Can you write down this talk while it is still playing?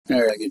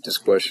All right, I get this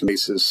question.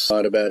 ACES, a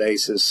lot about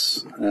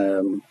ACES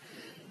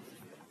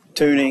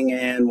tuning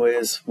and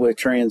with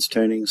trans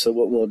tuning. So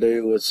what we'll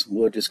do is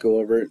we'll just go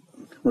over it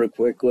real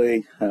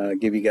quickly,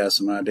 give you guys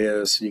some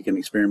ideas so you can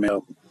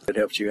experiment. It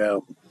helps you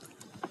out.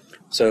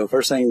 So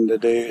first thing to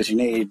do is you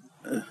need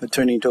a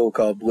tuning tool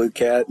called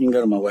Bluecat. You can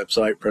go to my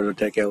website,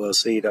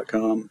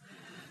 Proto-Tech.com.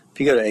 If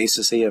you go to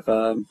ACES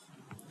EFI,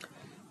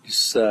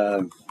 just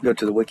go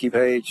to the wiki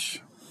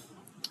page.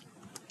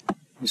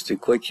 Just do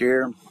click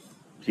here.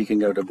 You can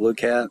go to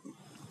Bluecat.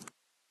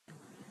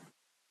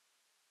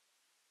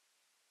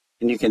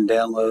 And you can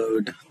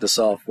download the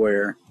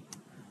software.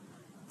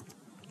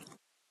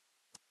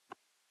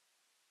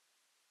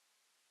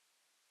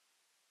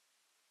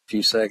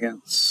 Few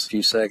seconds.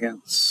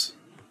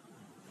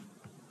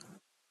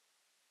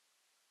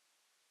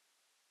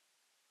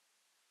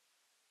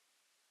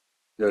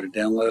 Go to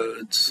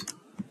downloads.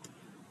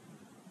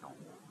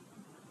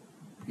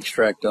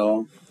 Extract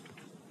all.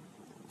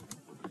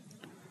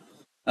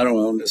 I don't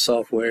own the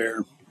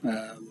software.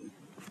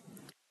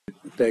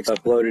 They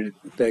uploaded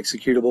the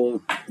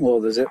executable, well,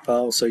 the zip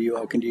file, so you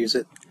all can use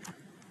it.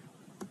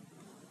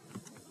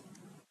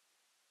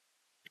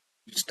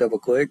 Just double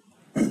click.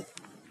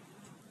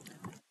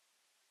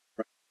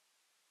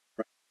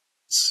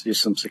 It's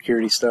just some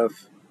security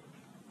stuff.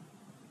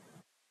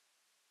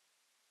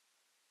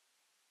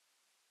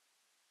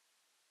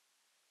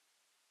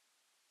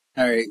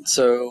 Alright,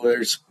 so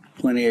there's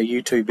plenty of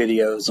YouTube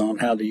videos on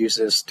how to use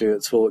this to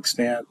its full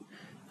extent.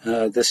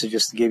 This is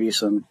just to give you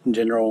some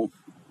general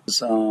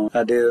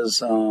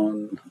ideas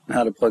on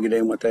how to plug it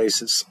in with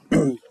ACES.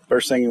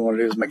 First thing you want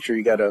to do is make sure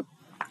you got a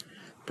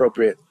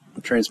appropriate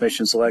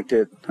transmission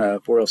selected.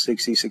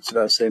 4L60,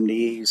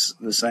 6570E is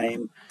the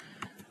same.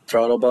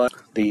 Throttle body.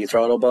 The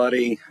throttle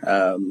body,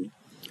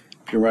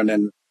 if you're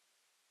running,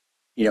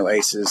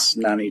 ACES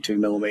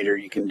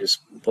 92mm, you can just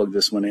plug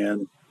this one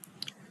in.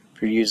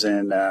 If you're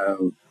using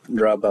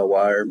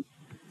drive-by-wire,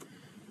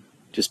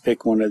 just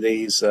pick one of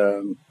these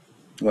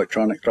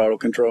electronic throttle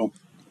control.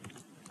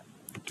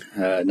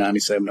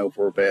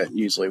 9704 bat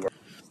usually works.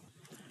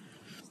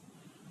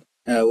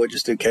 We'll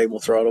just do cable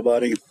throttle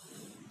body.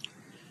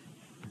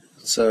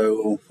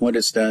 So what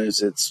it's done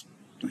is it's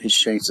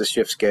changed the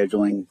shift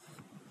scheduling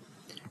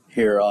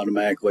here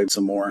automatically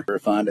some more,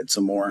 refined it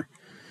some more.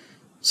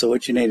 So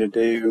what you need to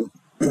do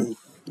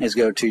is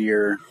go to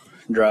your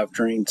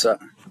drivetrain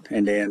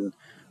and then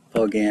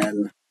plug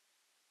in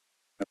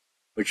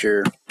what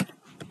your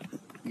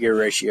gear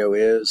ratio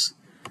is,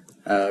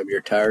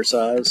 your tire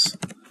size,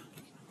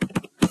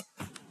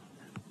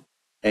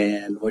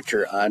 and what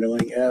you're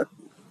idling at.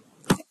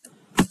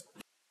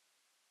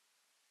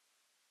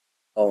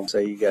 Oh,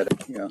 say you got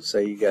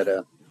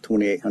a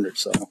 2800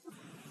 saw.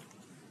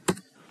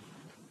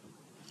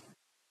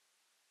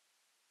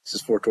 This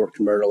is for torque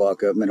converter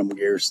lockup, minimum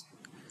gears.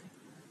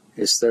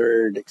 It's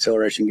third,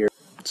 acceleration gear.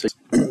 So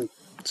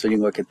you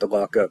can look at the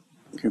lockup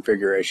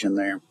configuration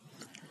there.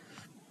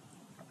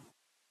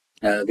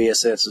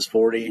 VSS is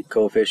 40,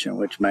 coefficient,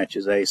 which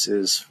matches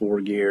ACES,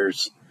 4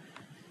 gears.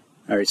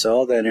 Alright, so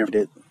all that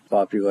information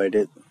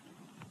populated.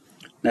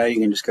 Now you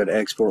can just go to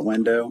export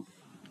window.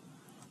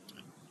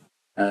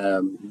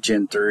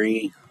 Gen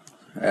 3.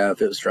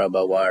 If it was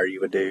drive-by-wire, you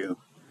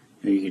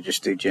could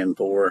just do Gen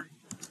 4.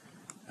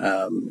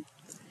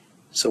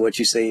 So what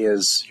you see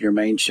is your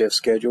main shift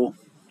schedule.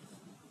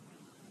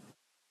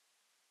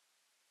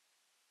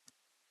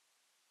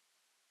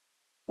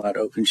 Wide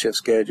open shift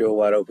schedule,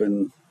 wide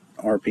open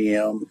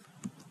RPM,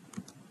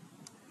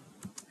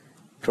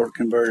 torque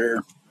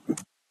converter.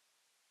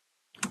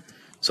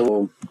 So what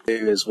we'll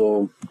do is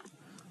we'll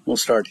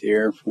start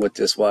here with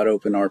this wide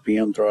open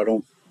RPM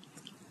throttle.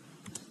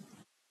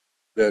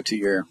 Go to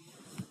your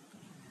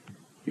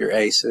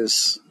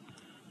ACES.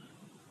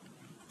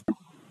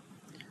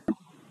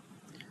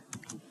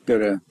 Go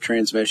to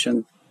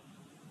transmission.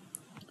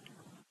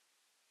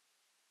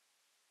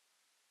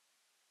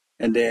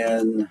 And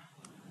then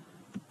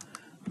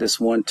this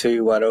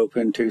 1-2 wide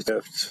open, 2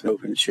 shift,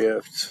 open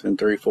shift, and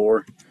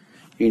 3-4.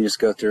 You can just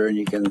go through and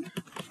you can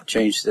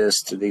change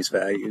this to these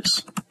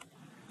values.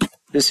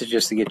 This is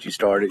just to get you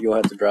started. You'll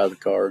have to drive the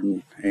car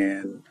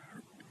and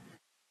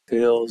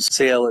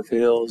see how it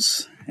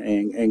feels,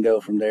 and go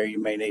from there. You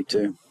may need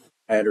to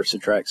add or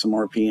subtract some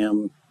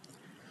RPM.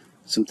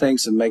 Some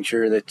things to make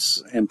sure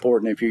that's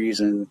important if you're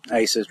using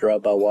ACES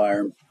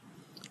drive-by-wire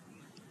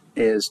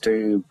is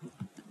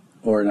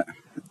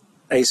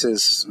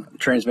ACES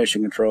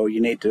transmission control.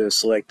 You need to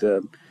select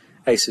the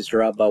ACES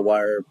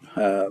drive-by-wire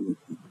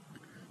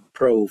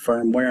Pro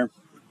firmware.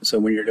 So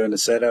when you're doing the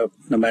setup,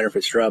 no matter if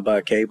it's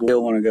drive-by cable,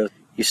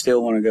 you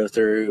still want to go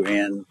through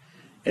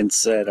and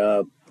set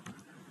up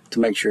to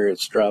make sure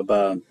it's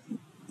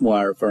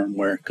drive-by-wire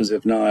firmware. Because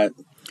if not,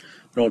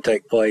 what will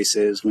take place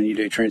is when you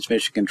do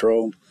transmission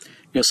control,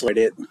 you'll select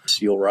it,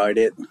 you'll write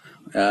it,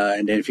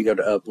 and then if you go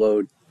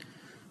to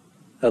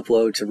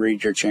upload to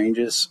read your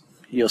changes,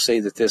 you'll see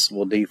that this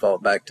will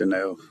default back to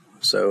no.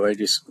 So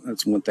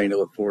that's one thing to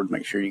look for, to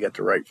make sure you got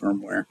the right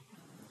firmware.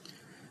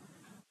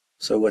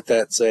 So with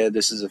that said,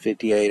 this is a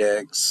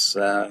 58X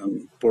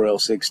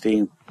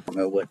 4L60.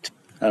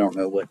 I don't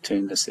know what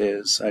tune this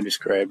is. I just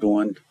grabbed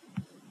one.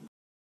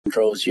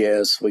 Controls,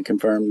 yes, we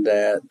confirmed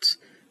that.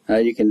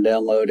 You can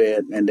download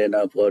it and then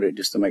upload it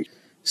just to make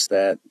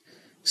that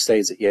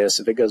stays at yes.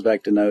 If it goes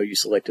back to no, you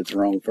selected the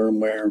wrong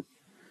firmware.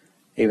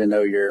 Even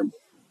though you're,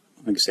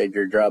 like I said,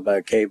 you're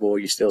drive-by cable,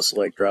 you still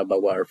select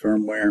drive-by-wire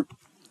firmware.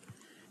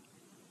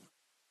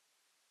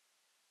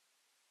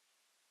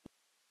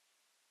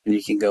 And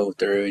you can go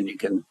through and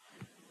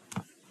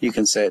you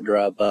can set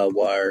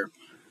drive-by-wire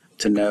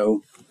to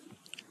no.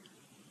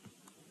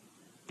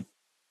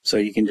 So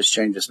you can just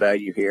change this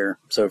value here.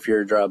 So if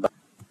you're a drive-by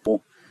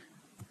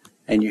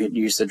and you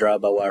use the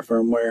drive-by-wire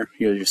firmware,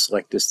 you'll just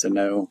select this to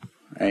no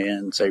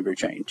and save your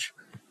change.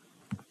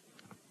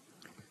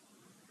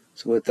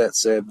 So with that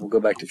said, we'll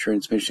go back to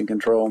transmission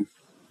control.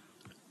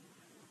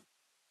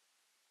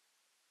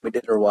 We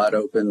did our wide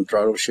open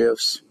throttle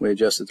shifts. We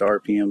adjusted the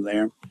RPM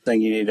there.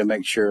 Thing you need to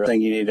make sure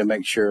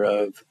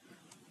of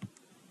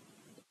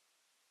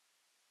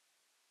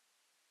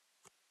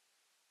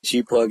is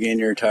you plug in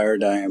your tire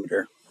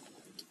diameter.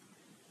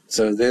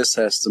 So this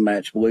has to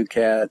match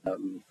Bluecat,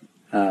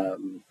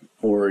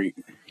 or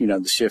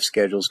the shift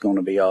schedule is going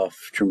to be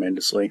off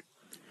tremendously.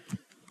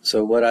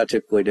 So what I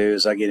typically do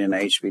is I get in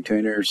HB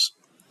tuners.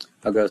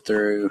 I'll go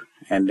through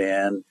and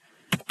then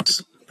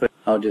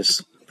I'll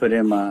just put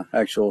in my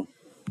actual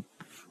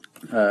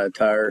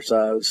tire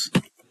size,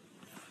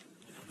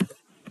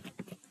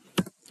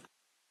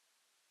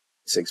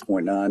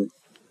 6.9.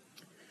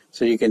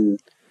 So you can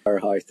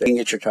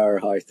get your tire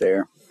height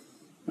there.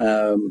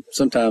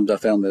 Sometimes I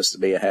found this to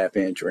be a ½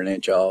 inch or an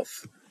inch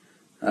off,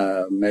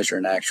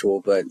 measuring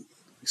actual, but like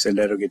I said,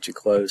 that'll get you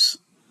close.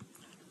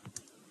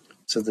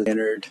 So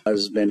the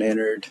has been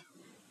entered.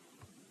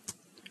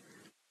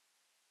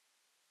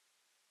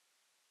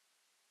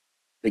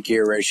 The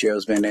gear ratio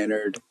has been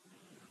entered.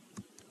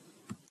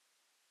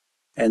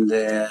 And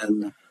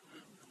then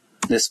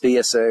this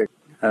VSX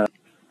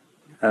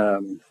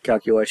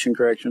calculation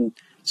correction.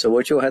 So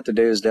what you'll have to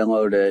do is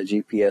download a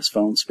GPS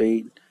phone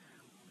speed,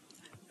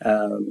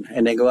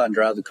 and then go out and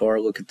drive the car.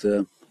 Look at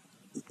the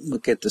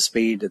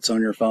speed that's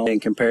on your phone,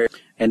 and compare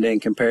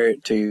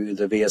it to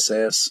the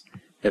VSS.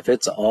 If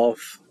it's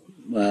off,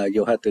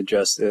 you'll have to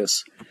adjust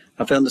this.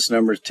 I found this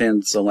number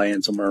tends to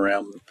land somewhere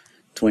around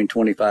between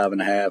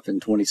 25.5 and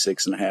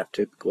 26.5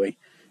 typically.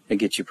 It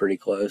gets you pretty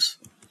close.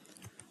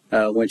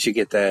 Once you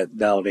get that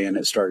dialed in,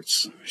 it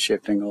starts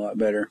shifting a lot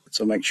better.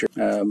 So make sure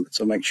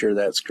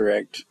that's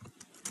correct.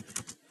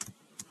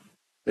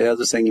 The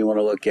other thing you want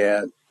to look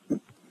at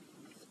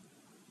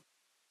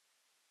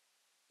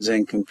is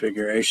in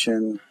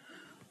configuration.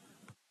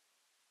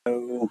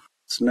 No,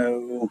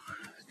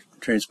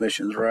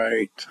 transmission's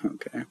right.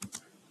 Okay.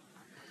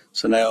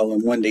 So now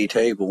in 1D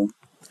table,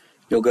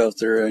 you'll go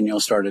through and you'll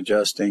start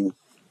adjusting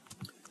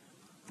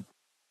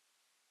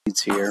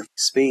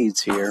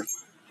speeds here.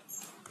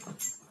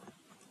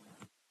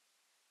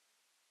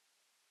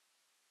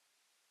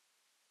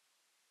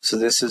 So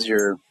this is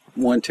your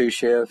 1-2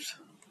 shift.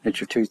 It's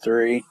your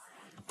 2-3.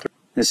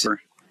 This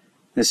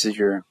is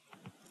your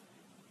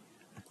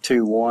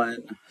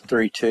 2-1,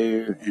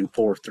 3-2, and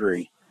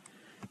 4-3.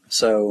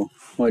 So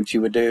what you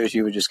would do is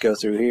you would just go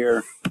through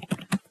here,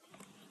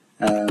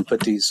 put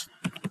these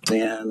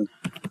in,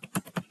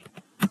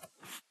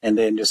 and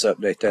then just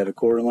update that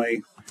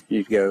accordingly.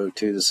 You'd go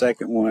to the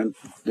second one,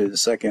 do the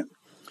second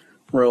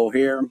roll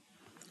here,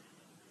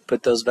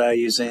 put those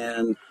values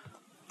in.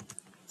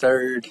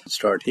 Third,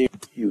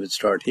 you would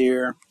start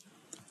here,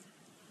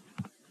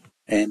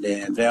 and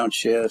then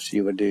downshift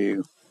you would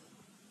do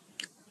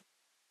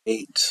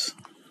 8,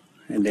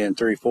 and then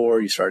 3,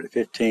 4 you start at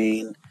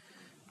 15,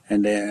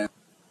 and then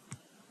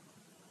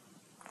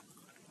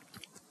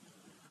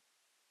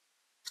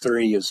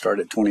 3 you'd start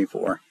at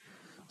 24.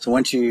 So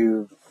once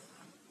you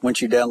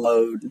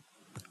download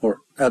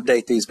or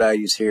update these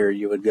values here,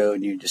 you would go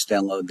and you just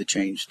download the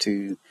change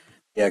to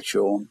the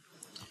actual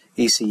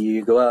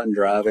ECU. Go out and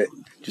drive it.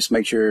 Just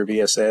make sure your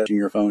VSS in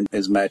your phone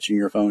is matching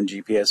your phone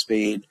GPS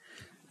speed.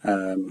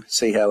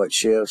 See how it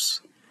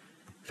shifts.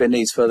 If it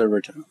needs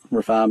further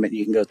refinement,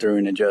 you can go through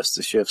and adjust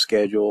the shift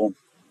schedule.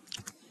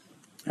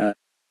 You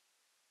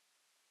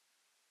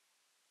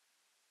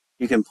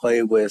can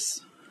play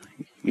with,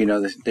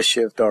 the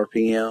shift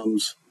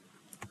RPMs.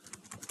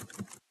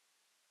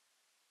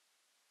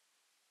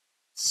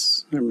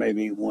 There may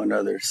be one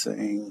other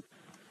thing.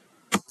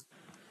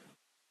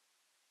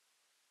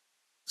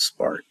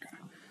 Spark.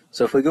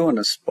 So if we go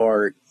into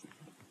Spark,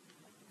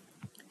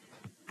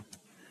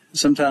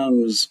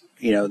 sometimes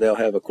they'll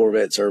have a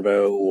Corvette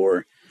servo,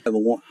 or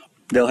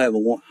they'll have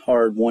a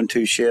hard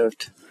 1-2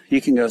 shift. You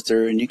can go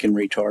through and you can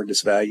retard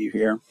this value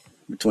here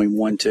between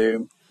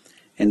 1-2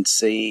 and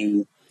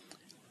see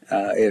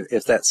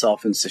if that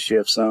softens the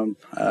shift some.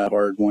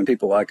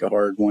 People like a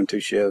hard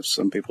 1-2 shift.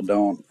 Some people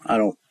don't. I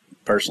don't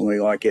personally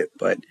like it,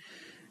 but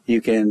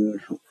you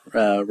can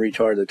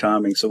retard the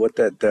timing. So what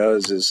that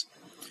does is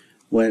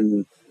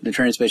when the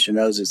transmission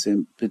knows it's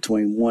in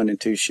between 1 and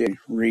 2 shifts.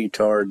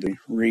 Retard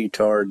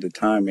the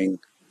timing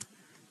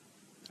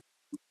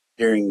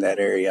during that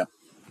area.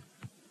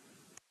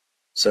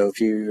 So if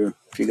you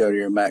go to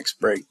your max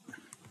brake,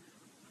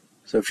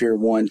 so if you're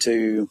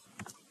 1-2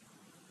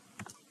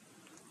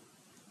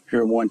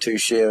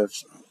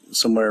 shift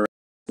somewhere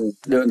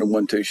doing the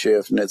 1-2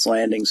 shift and it's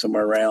landing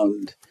somewhere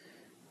around,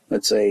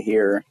 let's say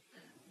here,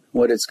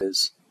 what it's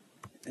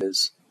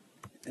is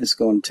it's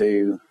going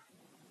to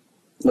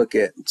look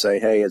at and say,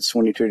 hey, it's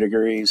 22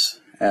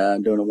 degrees,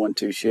 doing a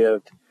 1-2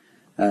 shift.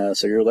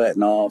 So you're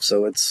letting off,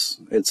 so it's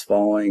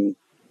falling,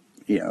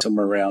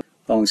 somewhere around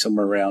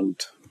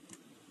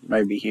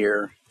maybe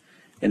here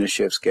in the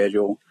shift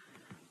schedule.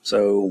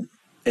 So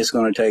it's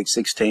going to take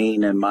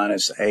 16 and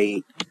minus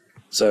 8.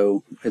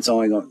 So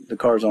the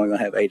car's only going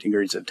to have 8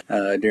 degrees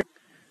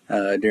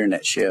during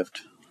that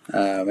shift.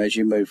 As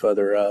you move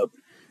further up,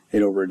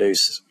 it'll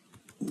reduce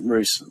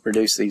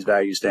these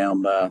values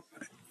down by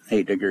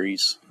 8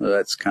 degrees. So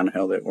that's kind of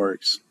how that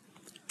works.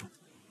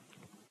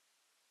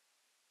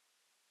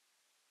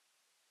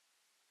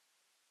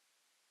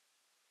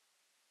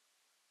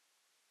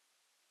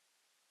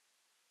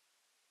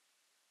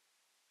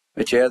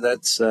 But yeah,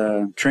 that's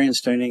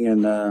trans tuning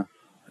in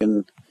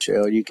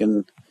shell. You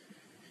can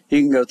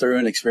go through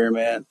and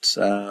experiment,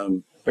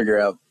 figure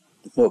out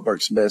what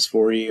works best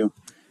for you.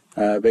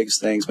 Biggest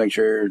things: make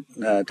sure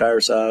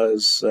tire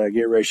size,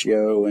 gear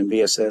ratio, and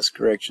VSS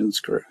corrections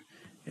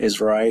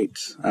is right.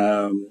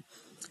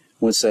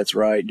 Once that's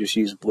right, just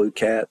use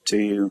Bluecat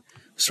to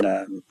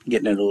start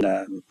getting it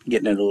a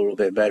little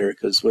bit better.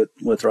 Because with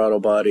throttle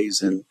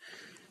bodies and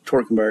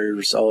torque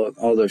converters,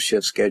 all those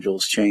shift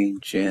schedules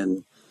change,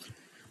 and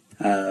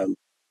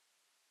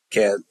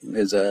Cat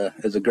is a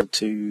good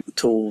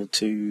tool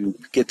to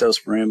get those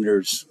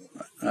parameters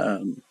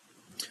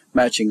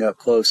matching up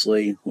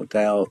closely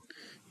without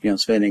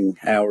spending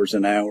hours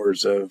and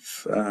hours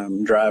of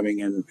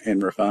driving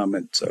and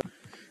refinement. So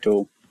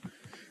tool.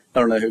 I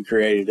don't know who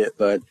created it,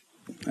 but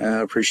I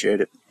appreciate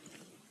it.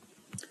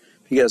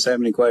 If you guys have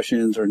any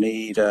questions or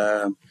need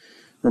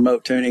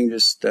remote tuning,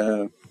 just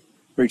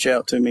reach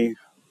out to me.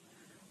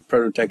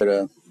 Proto-Tech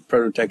at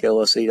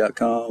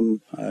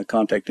prototechlse.com.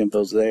 Contact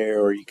info's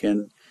there, or you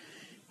can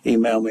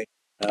email me,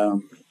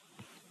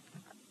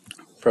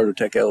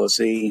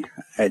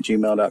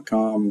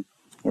 prototechlse@gmail.com,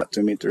 or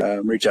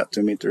reach out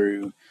to me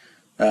through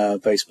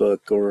Facebook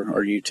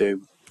or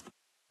YouTube.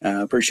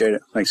 Appreciate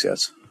it. Thanks,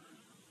 guys.